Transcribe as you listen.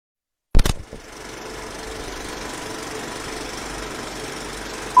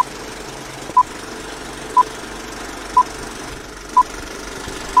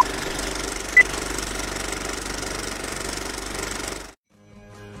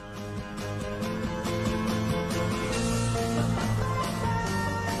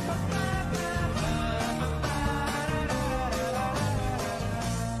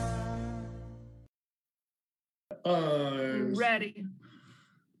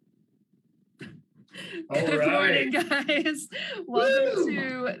Good morning, guys. Welcome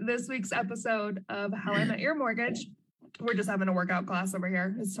to this week's episode of How I Met Your Mortgage. We're just having a workout class over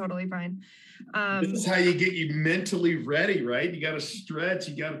here. It's totally fine. This is how you get you mentally ready, right? You got to stretch,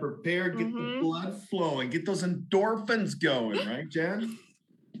 you got to prepare, get the blood flowing, get those endorphins going, right, Jen?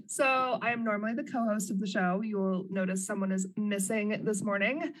 So I am normally the co-host of the show. You will notice someone is missing this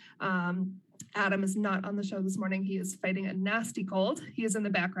morning. Adam is not on the show this morning. He is fighting a nasty cold. He is in the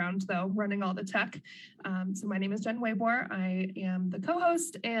background, though, running all the tech. So my name is Jen Waybor. I am the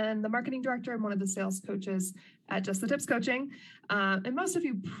co-host and the marketing director and one of the sales coaches at Just the Tips Coaching. And most of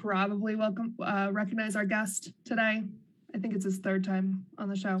you probably recognize our guest today. I think it's his third time on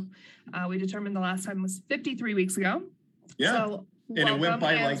the show. We determined the last time was 53 weeks ago. Yeah, so and it went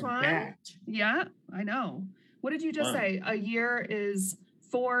by Antoinne. like that. Yeah, I know. What did you just say? A year is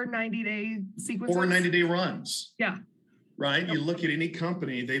 4 90-day sequences? 4 90-day runs. Yeah. Right? Yep. You look at any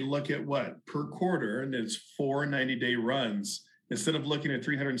company, they look at what? Per quarter, and it's 4 90-day runs. Instead of looking at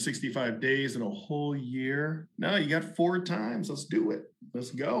 365 days in a whole year, no, you got 4 times. Let's do it.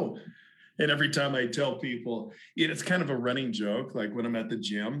 Let's go. And every time I tell people, it's kind of a running joke, like when I'm at the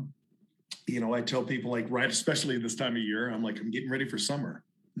gym, I tell people, like, right, especially this time of year, I'm like, I'm getting ready for summer.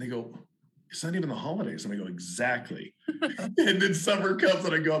 And they go, it's not even the holidays. And I go, exactly. And then summer comes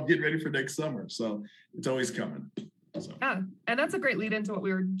and I go, I'm getting ready for next summer. So it's always coming. So. Yeah, and that's a great lead into what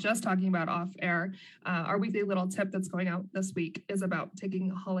we were just talking about off air. Our weekly little tip that's going out this week is about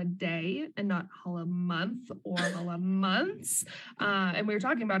taking a holiday and not month or months. And we were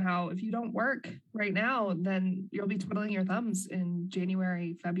talking about how if you don't work right now, then you'll be twiddling your thumbs in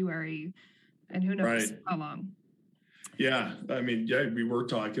January, February, and who knows how long. Yeah, I mean, we were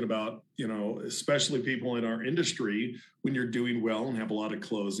talking about, especially people in our industry, when you're doing well and have a lot of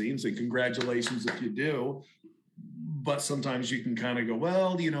closings, and congratulations if you do. But sometimes you can kind of go,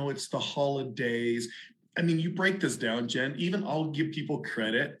 well, it's the holidays. I mean, you break this down, Jen, even I'll give people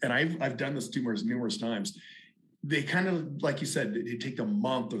credit. And I've done this numerous times. They kind of, like you said, they take the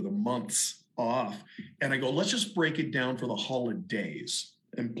month or the months off. And I go, let's just break it down for the holidays,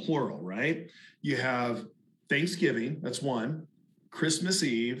 in plural, right? You have Thanksgiving, that's 1. Christmas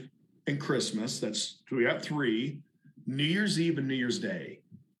Eve and Christmas, we got 3. New Year's Eve and New Year's Day.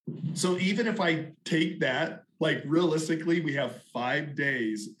 So even if I take that, like realistically, we have 5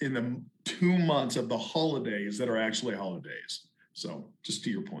 days in the 2 months of the holidays that are actually holidays. So just to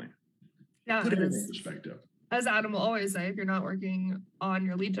your point. Yeah, put it in perspective. As Adam will always say, if you're not working on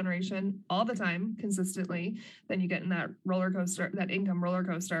your lead generation all the time, consistently, then you get in that income roller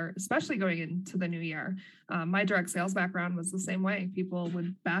coaster, especially going into the new year. My direct sales background was the same way. People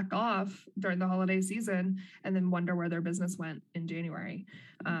would back off during the holiday season and then wonder where their business went in January.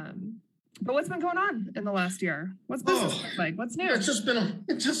 But what's been going on in the last year? What's business like? What's new? It's just been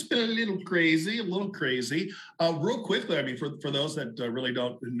a little crazy. Real quickly, I mean, for those that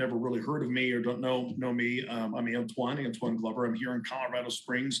never really heard of me or don't know me, I'm Antoinne Glover. I'm here in Colorado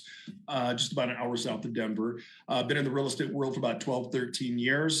Springs, just about an hour south of Denver. Been in the real estate world for about 12, 13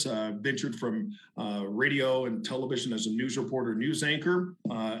 years. Ventured from radio and television as a news reporter, news anchor.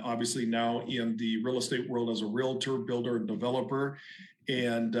 Obviously now in the real estate world as a realtor, builder, and developer.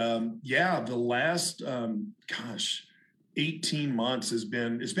 And the last 18 months it's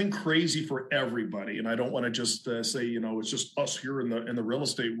been crazy for everybody. And I don't want to just say it's just us here in the real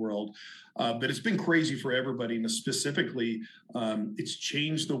estate world, but it's been crazy for everybody. And specifically, it's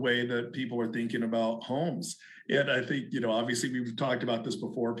changed the way that people are thinking about homes. And I think obviously we've talked about this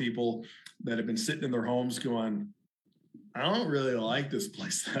before. People that have been sitting in their homes going, I don't really like this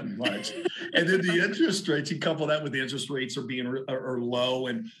place that much. And then the interest rates, you couple that with the interest rates are low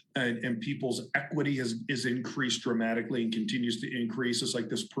and people's equity is increased dramatically and continues to increase. It's like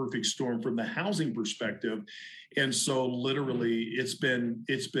this perfect storm from the housing perspective. And so literally it's been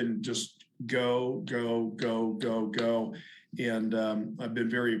just go. And I've been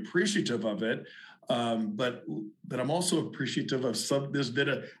very appreciative of it. But I'm also appreciative of there's been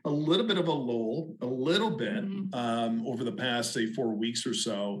a little bit of a lull, over the past, say, 4 weeks or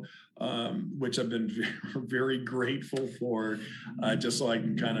so, which I've been very, very grateful for, just so I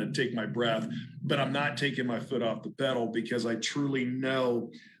can kind of take my breath. But I'm not taking my foot off the pedal because I truly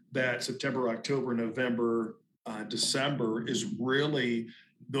know that September, October, November, December is really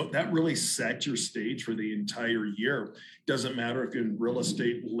that really sets your stage for the entire year. Doesn't matter if you're in real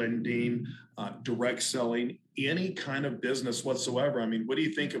estate, lending, direct selling, any kind of business whatsoever. I mean, what do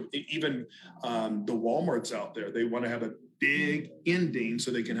you think of even the Walmarts out there? They want to have a big ending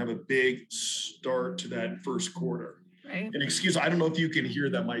so they can have a big start to that first quarter. Right. And I don't know if you can hear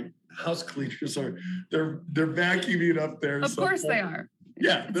that. My house cleaners they're vacuuming up there. Of course they are.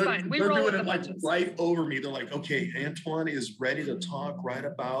 Yeah, It's fine. We they're roll doing with it the like punches. right over me. They're like, okay, Antoine is ready to talk right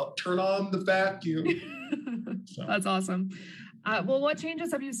about turn on the vacuum. So. That's awesome. Well, what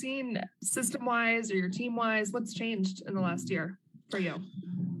changes have you seen system-wise or your team-wise? What's changed in the last year for you?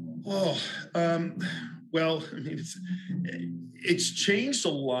 Oh, well, I mean, it's changed a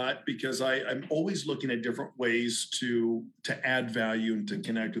lot because I'm always looking at different ways to add value and to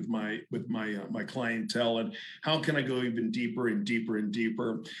connect with my clientele, and how can I go even deeper and deeper and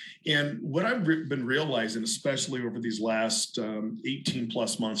deeper. And what I've been realizing, especially over these last 18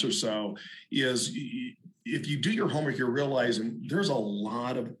 plus months or so, is if you do your homework, you're realizing there's a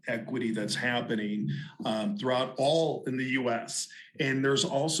lot of equity that's happening throughout all in the U.S. And there's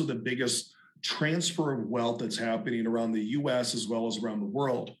also the biggest transfer of wealth that's happening around the U.S. as well as around the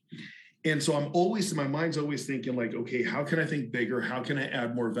world. And so my mind's always thinking like, okay, how can I think bigger? How can I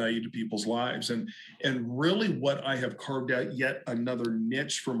add more value to people's lives? And really what I have carved out yet another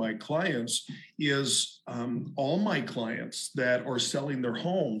niche for my clients is all my clients that are selling their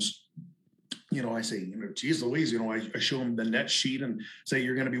homes. I say, geez Louise, I show them the net sheet and say,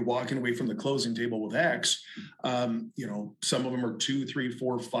 you're going to be walking away from the closing table with X. Some of them are $200,000, $300,000,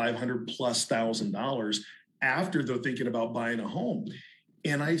 $400,000, $500,000+ after they're thinking about buying a home.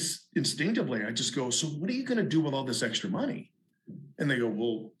 And I instinctively just go, so what are you going to do with all this extra money? And they go,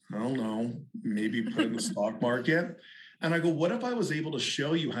 well, I don't know, maybe put it in the stock market. And I go, what if I was able to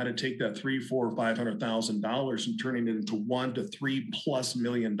show you how to take that $300,000, $400,000, $500,000 and turning it into $1 to $3+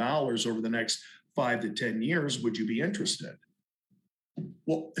 million over the next 5 to 10 years? Would you be interested?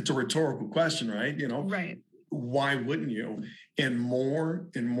 Well, it's a rhetorical question, right? Right. Why wouldn't you? And more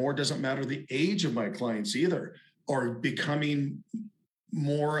doesn't matter the age of my clients either, are becoming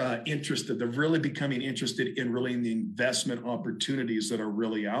more interested. They're really becoming interested in the investment opportunities that are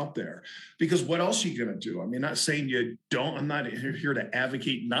really out there. Because what else are you going to do? I mean, not saying you don't, I'm not here to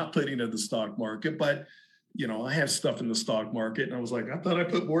advocate not putting in the stock market, but I have stuff in the stock market and I was like, I thought I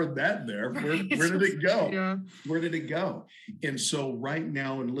put more than that in there. Where did it go? Yeah. Where did it go? And so right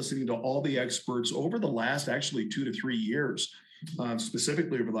now, and listening to all the experts over the last actually 2 to 3 years,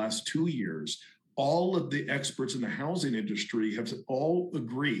 specifically over the last 2 years, all of the experts in the housing industry have all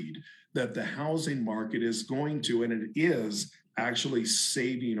agreed that the housing market is going to, and it is actually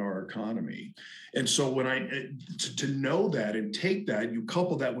saving our economy. And so when to know that and take that, you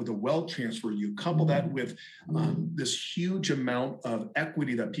couple that with a wealth transfer, you couple that with this huge amount of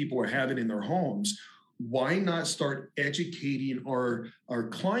equity that people are having in their homes, why not start educating our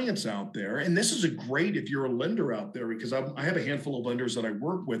clients out there? And this is a great, if you're a lender out there, because I have a handful of lenders that I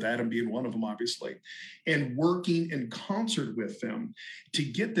work with, Adam being one of them, obviously, and working in concert with them to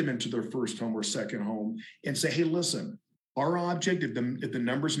get them into their first home or second home and say, hey, listen, our object, if the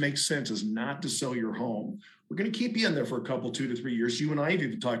numbers make sense, is not to sell your home. We're going to keep you in there for a couple, 2 to 3 years. You and I have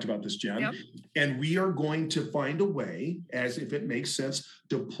even talked about this, Jen. Yep. And we are going to find a way, as if it makes sense,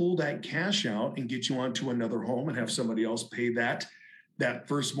 to pull that cash out and get you onto another home and have somebody else pay that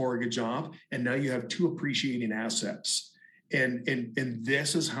first mortgage off. And now you have 2 appreciating assets. And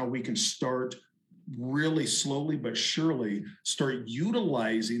this is how we can start really slowly but surely start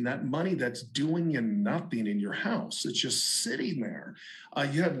utilizing that money that's doing you nothing in your house. It's just sitting there.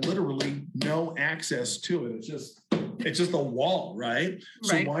 You have literally no access to it. It's just a wall, right?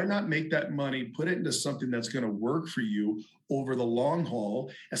 So why not make that money, put it into something that's going to work for you over the long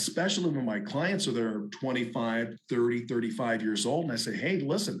haul, especially when my clients are there 25, 30, 35 years old. And I say, hey,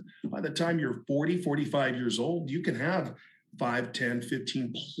 listen, by the time you're 40, 45 years old, you can have 5, 10,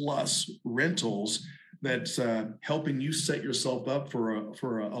 15 plus rentals that's helping you set yourself up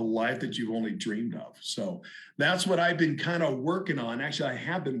for a life that you've only dreamed of. So that's what I've been kind of working on. Actually, I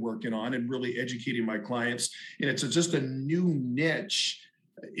have been working on and really educating my clients. And it's just a new niche.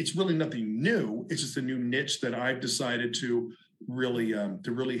 It's really nothing new. It's just a new niche that I've decided to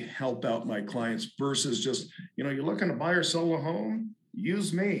really help out my clients versus just, you're looking to buy or sell a home,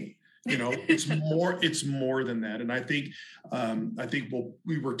 use me. It's more than that. And I think what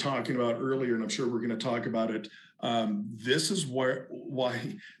we were talking about earlier, and I'm sure we're going to talk about it. This is why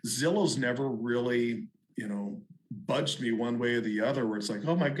Zillow's never really, budged me one way or the other, where it's like,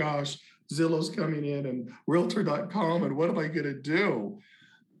 oh my gosh, Zillow's coming in and realtor.com. And what am I going to do?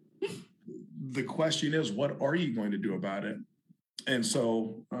 The question is, what are you going to do about it? And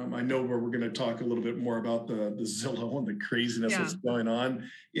so I know where we're going to talk a little bit more about the Zillow and the craziness that's going on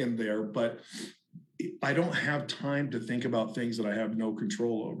in there. But I don't have time to think about things that I have no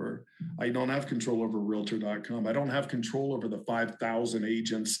control over. I don't have control over realtor.com. I don't have control over the 5,000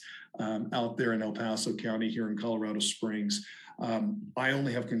 agents out there in El Paso County here in Colorado Springs. I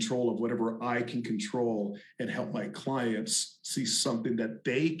only have control of whatever I can control and help my clients see something that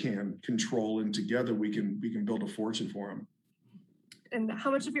they can control, and together we can build a fortune for them. And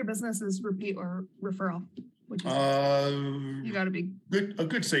how much of your business is repeat or referral? You got to be good. A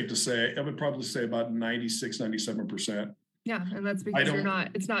good safe to say, I would probably say about 96, 97%. Yeah, and that's because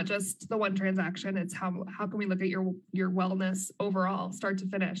it's not just the one transaction. It's how can we look at your wellness overall, start to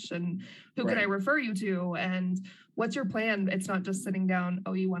finish, and who can I refer you to, and what's your plan? It's not just sitting down,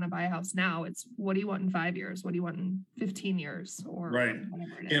 oh, you want to buy a house now. It's what do you want in 5 years? What do you want in 15 years? Or right.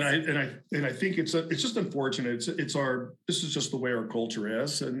 And I think it's just unfortunate. This is just the way our culture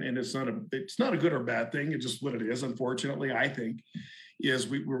is, and it's not a good or bad thing. It's just what it is. Unfortunately, I think is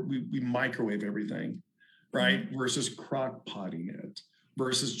we microwave everything. Right? Mm-hmm. Versus crock potting it,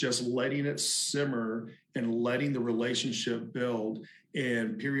 versus just letting it simmer and letting the relationship build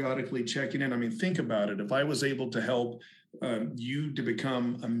and periodically checking in. I mean, think about it. If I was able to help you to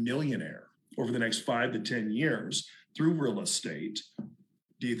become a millionaire over the next 5 to 10 years through real estate,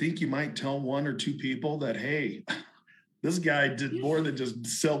 do you think you might tell 1 or 2 people that, hey, this guy did more than just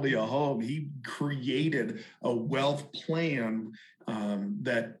sell me a home. He created a wealth plan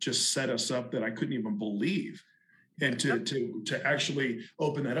that just set us up that I couldn't even believe. And to actually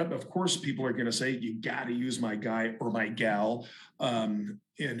open that up, of course, people are going to say, you got to use my guy or my gal. Once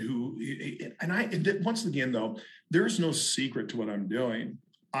again, though, there's no secret to what I'm doing.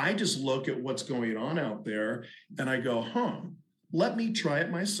 I just look at what's going on out there and I go, let me try it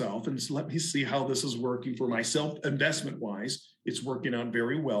myself and let me see how this is working for myself. Investment wise, it's working out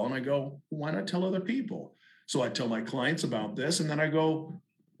very well. And I go, why not tell other people? So I tell my clients about this, and then I go,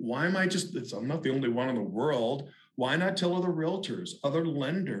 why am I'm not the only one in the world. Why not tell other realtors, other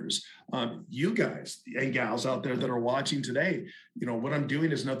lenders, you guys and gals out there that are watching today? What I'm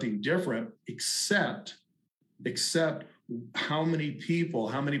doing is nothing different except how many people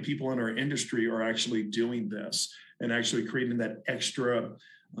in our industry are actually doing this and actually creating that extra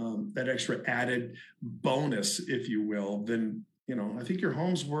added bonus, if you will. Then, I think your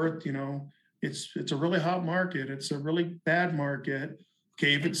home's worth, it's a really hot market. It's a really bad market.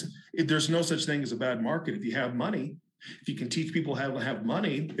 Okay. If there's no such thing as a bad market, if you have money, if you can teach people how to have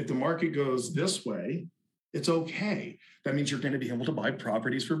money, if the market goes this way, it's okay. That means you're going to be able to buy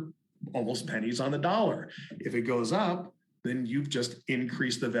properties for almost pennies on the dollar. If it goes up, then you've just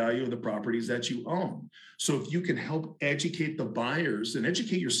increased the value of the properties that you own. So if you can help educate the buyers and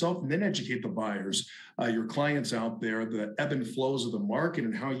educate yourself and then educate the buyers, your clients out there, the ebb and flows of the market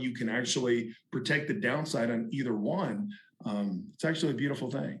and how you can actually protect the downside on either one, it's actually a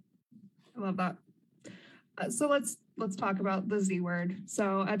beautiful thing. I love that. So let's talk about the Z word.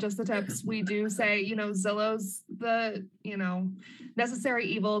 So at Just the Tips, we do say, Zillow's the, necessary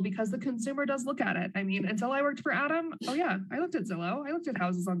evil because the consumer does look at it. I mean, until I worked for Adam, oh yeah, I looked at Zillow. I looked at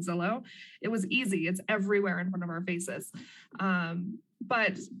houses on Zillow. It was easy. It's everywhere in front of our faces.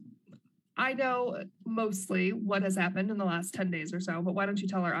 But I know mostly what has happened in the last 10 days or so, but why don't you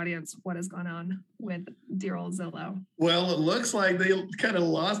tell our audience what has gone on with dear old Zillow? Well, it looks like they kind of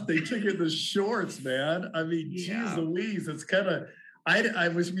lost. They took it in the shorts, man. I mean, geez Louise, it's kind of,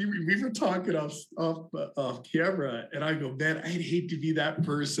 we were talking off camera and I go, man, I'd hate to be that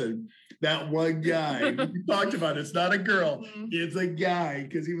person, that one guy. We talked about it. It's not a girl. It's a guy.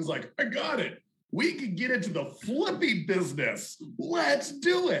 Cause he was like, I got it. We could get into the flipping business. Let's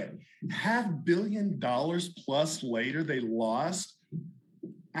do it. $500 million plus later, they lost.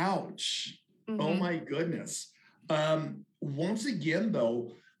 Ouch. Mm-hmm. Oh my goodness. Once again,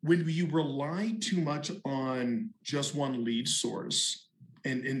 though, when you rely too much on just one lead source,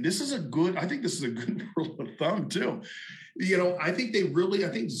 and this is I think this is a good rule of thumb too. I think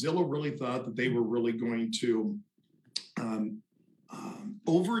Zillow really thought that they were really going to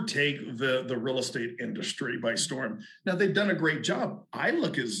overtake the real estate industry by storm. Now they've done a great job. I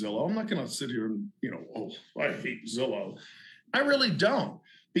look at Zillow. I'm not going to sit here and I hate Zillow. I really don't,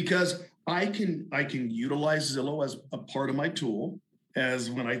 because I can utilize Zillow as a part of my tool.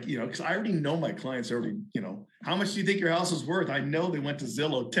 As when because I already know my clients already, how much do you think your house is worth? I know they went to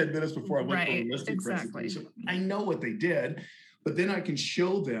Zillow 10 minutes before I went for the listing presentation. I know what they did, but then I can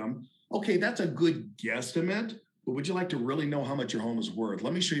show them, okay, that's a good guesstimate. But would you like to really know how much your home is worth?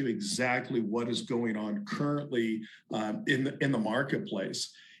 Let me show you exactly what is going on currently in the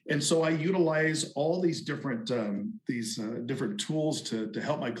marketplace. And so I utilize all these different tools to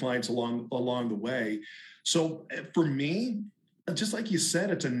help my clients along the way. So for me, just like you said,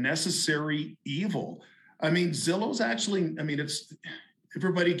 it's a necessary evil. I mean, Zillow's actually, I mean, it's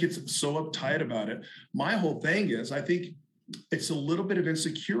everybody gets so uptight about it. My whole thing is, I think it's a little bit of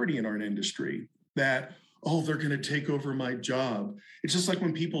insecurity in our industry that, oh, they're going to take over my job. It's just like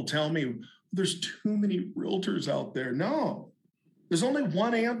when people tell me there's too many realtors out there. No, there's only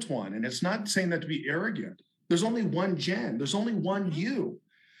one Antoine, and it's not saying that to be arrogant. There's only one Jen. There's only one you.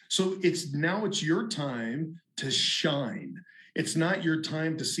 So it's your time to shine. It's not your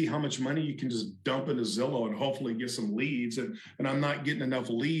time to see how much money you can just dump into Zillow and hopefully get some leads. And I'm not getting enough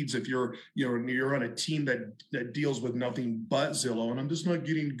leads if you're on a team that deals with nothing but Zillow, and I'm just not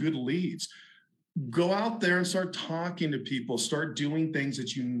getting good leads. Go out there and start talking to people, start doing things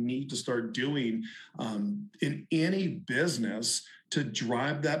that you need to start doing in any business to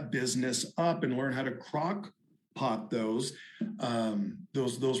drive that business up and learn how to crock pot those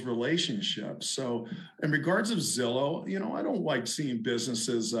relationships. So in regards of Zillow, I don't like seeing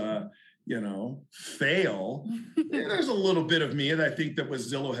businesses fail. There's a little bit of me that I think that what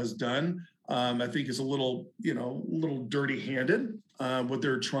Zillow has done, I think is a little dirty-handed, what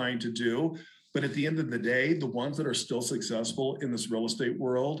they're trying to do. But at the end of the day, the ones that are still successful in this real estate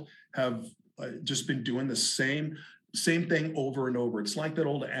world have just been doing the same thing over and over. It's like that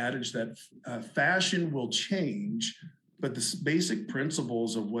old adage that fashion will change, but the basic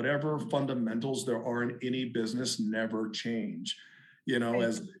principles of whatever fundamentals there are in any business never change.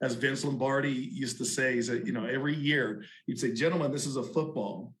 As Vince Lombardi used to say, he said, every year he'd say, gentlemen, this is a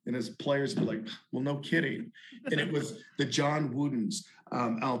football. And his players would be like, well, no kidding. And it was the John Woodens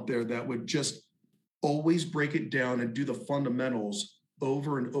out there that would just always break it down and do the fundamentals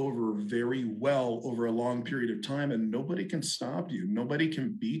over and over very well over a long period of time, and nobody can stop you. Nobody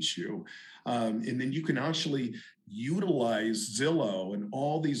can beat you. And then you can actually utilize Zillow and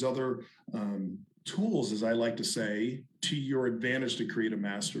all these other tools, as I like to say, to your advantage to create a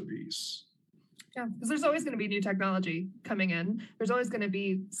masterpiece. Yeah, because there's always going to be new technology coming in. There's always going to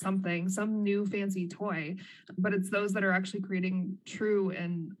be some new fancy toy, but it's those that are actually creating true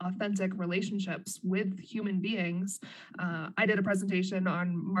and authentic relationships with human beings. I did a presentation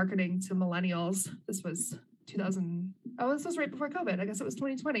on marketing to millennials. This was this was right before COVID. I guess it was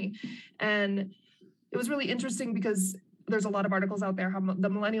 2020. And it was really interesting because there's a lot of articles out there how the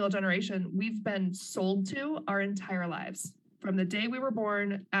millennial generation, we've been sold to our entire lives. From the day we were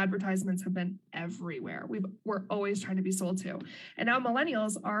born, advertisements have been everywhere. We're always trying to be sold to. And now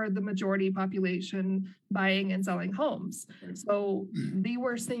millennials are the majority population buying and selling homes. So the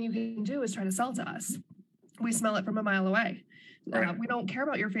worst thing you can do is try to sell to us. We smell it from a mile away. We don't care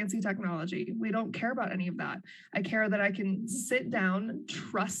about your fancy technology. We don't care about any of that. I care that I can sit down,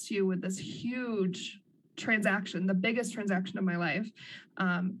 trust you with this huge transaction, the biggest transaction of my life.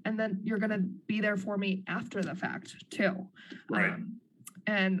 And then you're going to be there for me after the fact too. Right.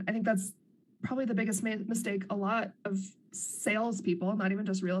 And I think that's probably the biggest mistake a lot of salespeople, not even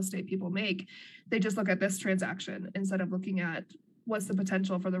just real estate people, make. They just look at this transaction instead of looking at what's the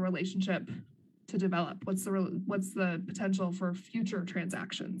potential for the relationship to develop, what's the potential for future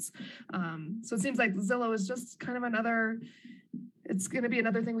transactions. So it seems like Zillow is just kind of it's going to be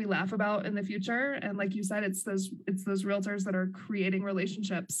another thing we laugh about in the future. And like you said, it's those realtors that are creating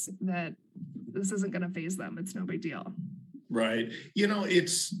relationships that this isn't going to faze them. It's no big deal. Right.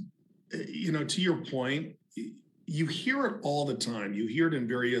 It's, to your point, you hear it all the time. You hear it in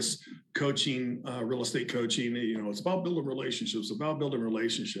various coaching, real estate coaching, it's about building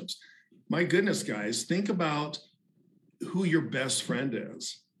relationships. My goodness, guys, think about who your best friend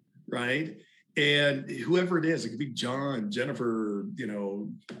is, right? And whoever it is, it could be John, Jennifer,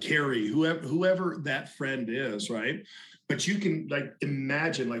 Carrie, whoever that friend is, right? But you can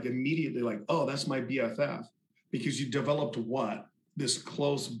imagine immediately oh, that's my BFF, because you developed what? This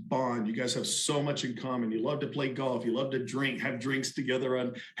close bond. You guys have so much in common. You love to play golf. You love to drink, have drinks together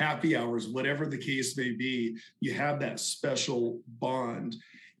on happy hours, whatever the case may be. You have that special bond.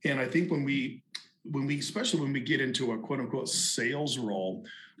 And I think especially when we get into a quote unquote sales role,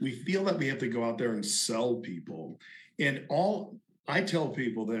 we feel that we have to go out there and sell people. And I tell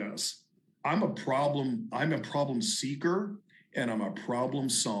people this, I'm a problem seeker and I'm a problem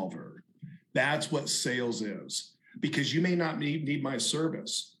solver. That's what sales is, because you may not need my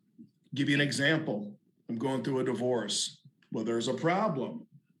service. Give you an example. I'm going through a divorce. Well, there's a problem.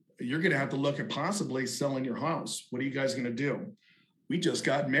 You're going to have to look at possibly selling your house. What are you guys going to do? We just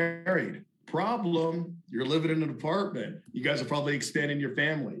got married. Problem, you're living in an apartment. You guys are probably expanding your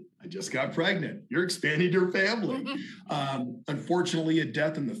family. I just got pregnant. You're expanding your family. Unfortunately, a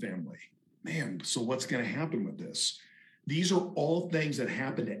death in the family. Man, so what's going to happen with this? These are all things that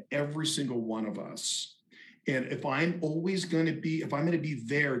happen to every single one of us. And if I'm going to be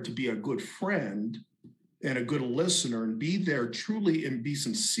there to be a good friend and a good listener and be there truly and be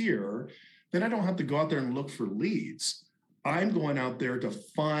sincere, then I don't have to go out there and look for leads. I'm going out there to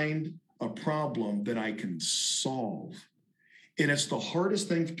find a problem that I can solve. And it's the hardest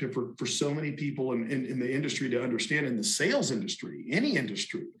thing for so many people in the industry to understand, in the sales industry, any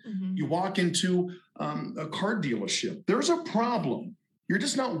industry. Mm-hmm. You walk into a car dealership, there's a problem. You're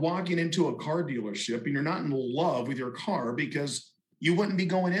just not walking into a car dealership and you're not in love with your car, because you wouldn't be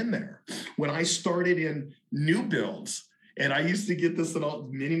going in there. When I started in new builds, and I used to get this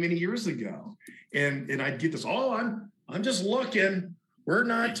many, many years ago, and I'd get this, I'm just looking. We're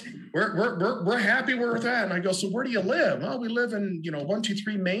happy where we're at. And I go, so where do you live? Oh, we live in,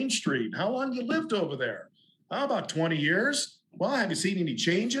 123 Main Street. How long you lived over there? Oh, about 20 years. Well, have you seen any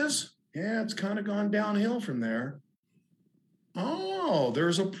changes? Yeah, it's kind of gone downhill from there. Oh,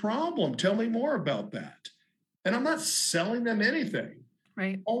 there's a problem. Tell me more about that. And I'm not selling them anything.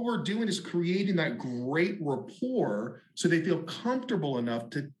 Right. All we're doing is creating that great rapport so they feel comfortable enough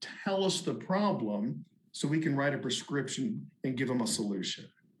to tell us the problem, so we can write a prescription and give them a solution.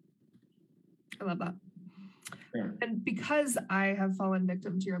 I love that. Yeah. And because I have fallen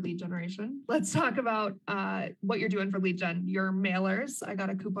victim to your lead generation, let's talk about what you're doing for lead gen. Your mailers. I got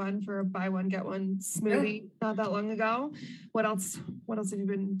a coupon for a buy one, get one smoothie not that long ago. What else have you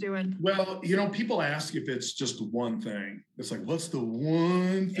been doing? Well, people ask if it's just one thing. It's like, what's the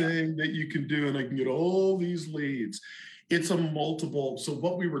one thing that you can do and I can get all these leads? It's a multiple. So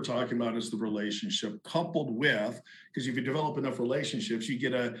what we were talking about is the relationship coupled with, because if you develop enough relationships, you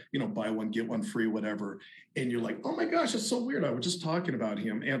get a, buy one, get one free, whatever. And you're like, oh my gosh, that's so weird. I was just talking about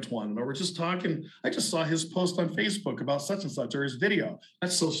him, Antoine, or I just saw his post on Facebook about such and such, or his video.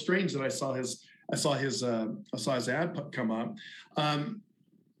 That's so strange that I saw his ad come up.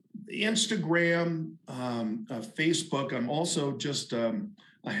 Instagram, Facebook. I'm also just,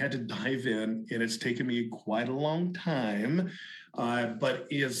 I had to dive in, and it's taken me quite a long time, but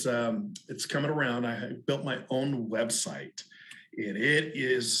it's coming around. I built my own website, and it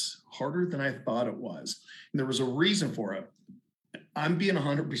is harder than I thought it was. And there was a reason for it. I'm being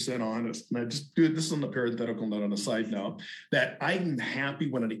 100% honest, and I just do this on the parenthetical note on a side note, that I'm happy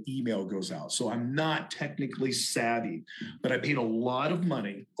when an email goes out. So I'm not technically savvy, but I paid a lot of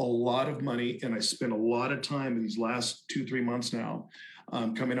money, and I spent a lot of time in these last 2-3 months now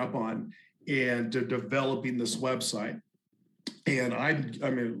coming up on and developing this website. And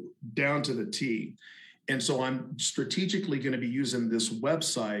I'm down to the T. And so I'm strategically going to be using this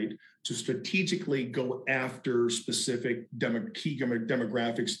website to strategically go after specific key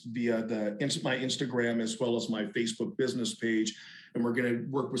demographics via my Instagram as well as my Facebook business page. And we're going to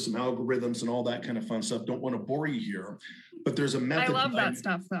work with some algorithms and all that kind of fun stuff. Don't want to bore you here, but there's a method. I love that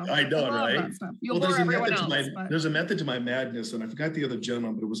stuff, though. I know, right? That stuff. You'll bore everyone else. There's a method to my madness, and I forgot the other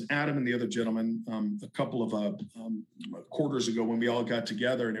gentleman, but it was Adam and the other gentleman a couple of quarters ago when we all got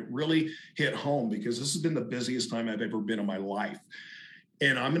together, and it really hit home because this has been the busiest time I've ever been in my life.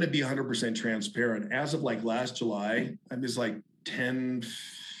 And I'm going to be 100% transparent. As of like last July, I was like 10,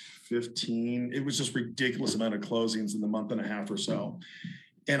 15. It was just ridiculous amount of closings in the month and a half or so.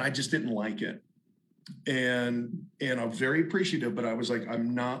 And I just didn't like it. And I'm very appreciative, but I was like,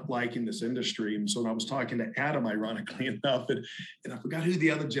 I'm not liking this industry. And so when I was talking to Adam, ironically enough, and I forgot who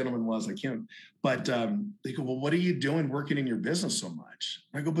the other gentleman was. I can't, but they go, well, what are you doing working in your business so much?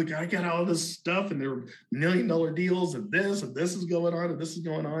 I go, but I got all this stuff and there were $1 million deals and this is going on and this is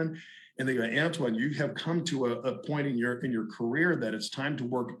going on. And they go, Antoine, you have come to a point in your career that it's time to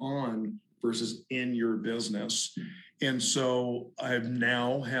work on versus in your business. And so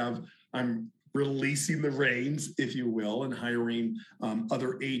I'm releasing the reins, if you will, and hiring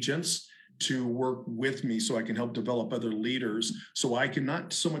other agents to work with me so I can help develop other leaders. So I can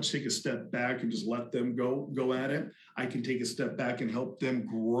not so much take a step back and just let them go at it. I can take a step back and help them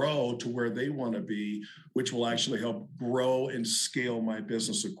grow to where they want to be, which will actually help grow and scale my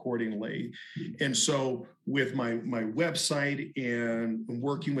business accordingly. And so with my website and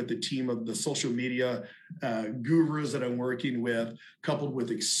working with the team of the social media gurus that I'm working with, coupled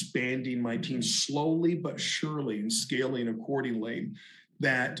with expanding my team slowly but surely and scaling accordingly,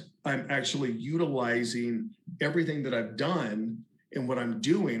 that I'm actually utilizing everything that I've done and what I'm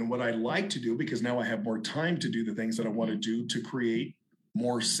doing and what I like to do, because now I have more time to do the things that I want to do to create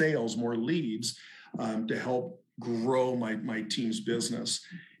more sales, more leads, to help grow my team's business.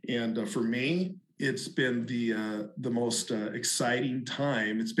 And for me, it's been the most exciting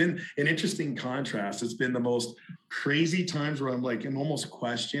time. It's been an interesting contrast. It's been the most crazy times where I'm almost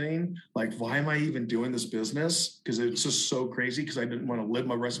questioning, why am I even doing this business? Because it's just so crazy, because I didn't want to live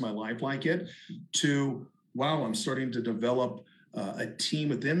my rest of my life like it, to wow, I'm starting to develop a team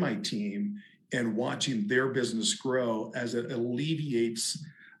within my team, and watching their business grow as it alleviates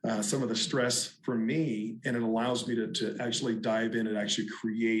some of the stress for me, and it allows me to actually dive in and actually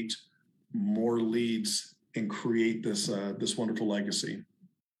create more leads and create this wonderful legacy.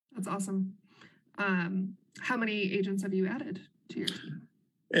 That's awesome. How many agents have you added to your team?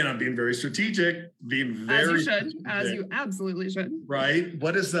 And I'm being very strategic, as you should, as you absolutely should. Right?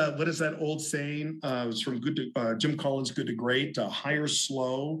 What is that old saying? It's from Jim Collins, Good to Great. Hire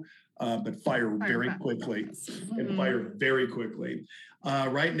slow, but fire very quickly, and fire very quickly.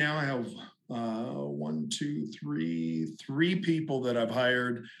 Right now, I have three people that I've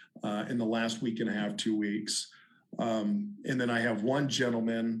hired in the last week and a half, 2 weeks. And then I have one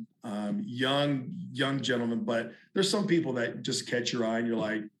gentleman, young gentleman, but there's some people that just catch your eye and you're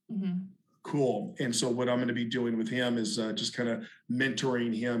like, cool. And so what I'm going to be doing with him is just kind of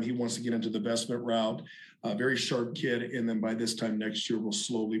mentoring him. He wants to get into the investment route, very sharp kid. And then by this time next year, we'll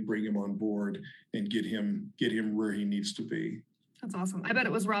slowly bring him on board and get him where he needs to be. That's awesome. I bet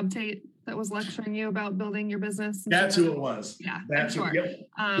it was Rob Tate that was lecturing you about building your business. That's who it was. Yeah, that's sure.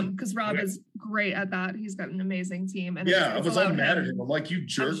 Because Rob is great at that. He's got an amazing team. And I was all mad at him. I'm like, you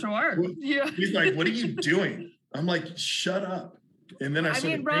jerk. I'm sure. Yeah. He's like, what are you doing? I'm like, shut up. And then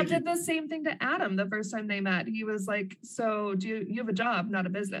Rob did the same thing to Adam the first time they met. He was like, so you have a job, not a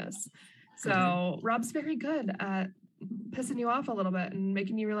business. So Rob's very good at pissing you off a little bit and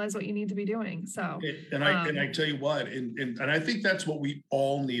making you realize what you need to be doing. So, and I tell you what, and I think that's what we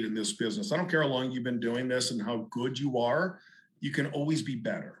all need in this business. I don't care how long you've been doing this and how good you are. You can always be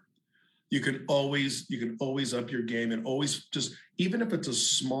better. You can always up your game, and always, just, even if it's a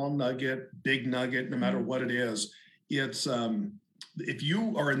small nugget, big nugget, no matter what it is, it's, if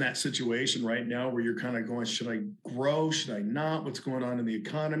you are in that situation right now where you're kind of going, should I grow? Should I not? What's going on in the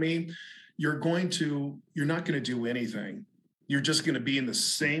economy? You're not going to do anything. You're just going to be in the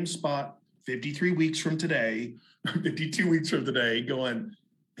same spot 53 weeks from today, 52 weeks from today, going,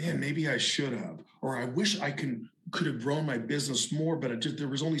 man, maybe I should have, or I wish I could have grown my business more, but there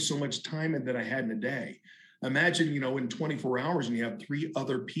was only so much time that I had in a day. Imagine, in 24 hours, and you have three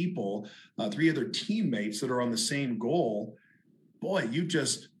other teammates that are on the same goal. Boy, you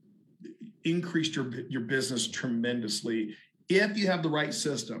just increased your business tremendously if you have the right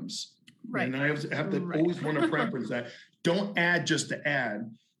systems. Right. And I have to always want to preference that. Don't add just to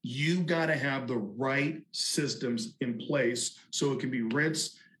add. You got to have the right systems in place so it can be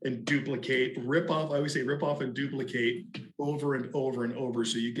rinse and duplicate, rip off. I always say rip off and duplicate over and over and over,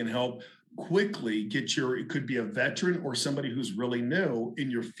 so you can help quickly it could be a veteran or somebody who's really new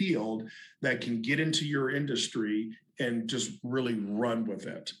in your field that can get into your industry and just really run with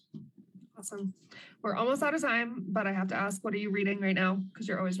it. Awesome. We're almost out of time, but I have to ask, what are you reading right now? Because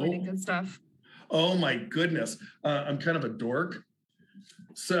you're always reading good stuff. Oh my goodness. I'm kind of a dork.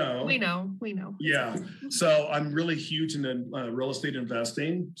 So we know. Yeah. So I'm really huge into real estate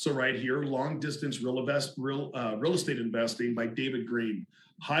investing. So right here, long distance real estate investing by David Green.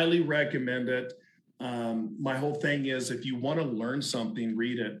 Highly recommend it. My whole thing is, if you want to learn something,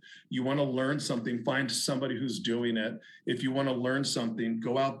 read it. You want to learn something, find somebody who's doing it. If you want to learn something,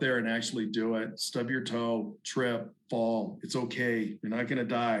 go out there and actually do it. Stub your toe, trip, fall. It's okay. You're not going to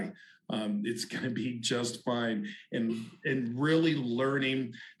die. It's going to be just fine. And really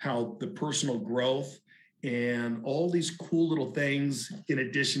learning how the personal growth and all these cool little things, in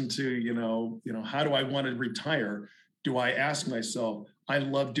addition to, how do I want to retire? Do I ask myself, I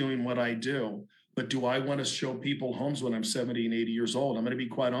love doing what I do, but do I want to show people homes when I'm 70 and 80 years old? I'm going to be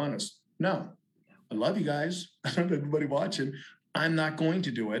quite honest. No. I love you guys. I love everybody watching. I'm not going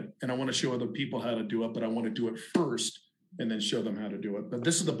to do it. And I want to show other people how to do it, but I want to do it first and then show them how to do it. But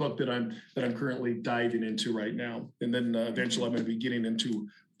this is the book that I'm currently diving into right now. And then eventually I'm going to be getting into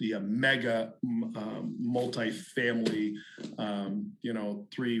the mega multi-family,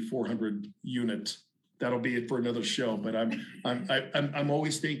 300-400 unit. That'll be it for another show. But I'm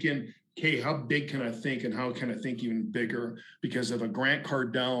always thinking, hey, how big can I think, and how can I think even bigger? Because if a Grant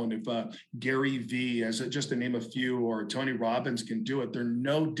Cardone, if Gary Vee, as just to name a few, or Tony Robbins can do it, they're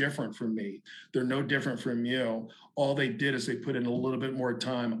no different from me. They're no different from you. All they did is they put in a little bit more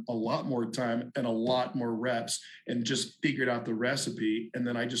time, a lot more time, and a lot more reps, and just figured out the recipe. And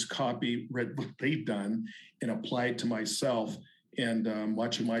then I just read what they've done and apply it to myself, and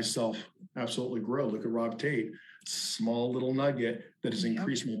watching myself absolutely grow. Look at Rob Tate. Small little nugget that has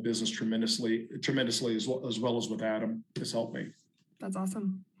increased my business tremendously, as well as with Adam. It's helped me. That's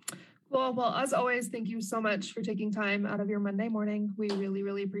awesome. Cool. Well, as always, thank you so much for taking time out of your Monday morning. We really,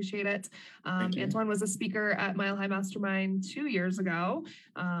 really appreciate it. Antoine was a speaker at Mile High Mastermind 2 years ago.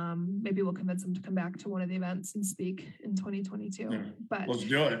 Maybe we'll convince him to come back to one of the events and speak in 2022. Yeah. But let's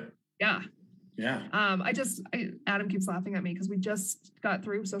do it. Yeah. Yeah. Adam keeps laughing at me because we just got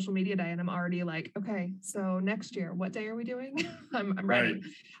through social media day and I'm already like, okay, so next year, what day are we doing? I'm ready.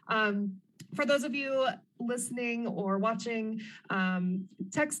 For those of you listening or watching,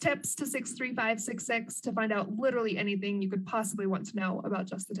 text tips to 63566 to find out literally anything you could possibly want to know about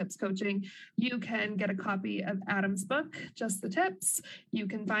Just the Tips coaching. You can get a copy of Adam's book, Just the Tips. You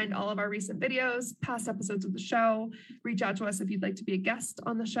can find all of our recent videos, past episodes of the show. Reach out to us if you'd like to be a guest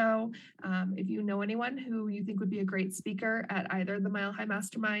on the show. If you know anyone who you think would be a great speaker at either the Mile High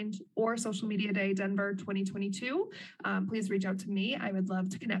Mastermind or Social Media Day Denver 2022, please reach out to me. I would love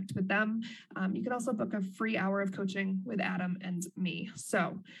to connect with them. You can also book a free hour of coaching with Adam and me.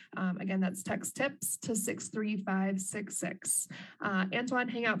 So again, that's text tips to 63566. Antoine,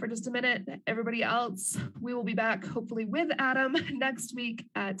 hang out for just a minute. Everybody else, we will be back hopefully with Adam next week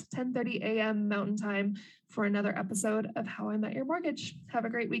at 10:30 a.m. Mountain Time for another episode of How I Met Your Mortgage. Have a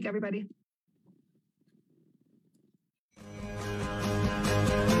great week, everybody.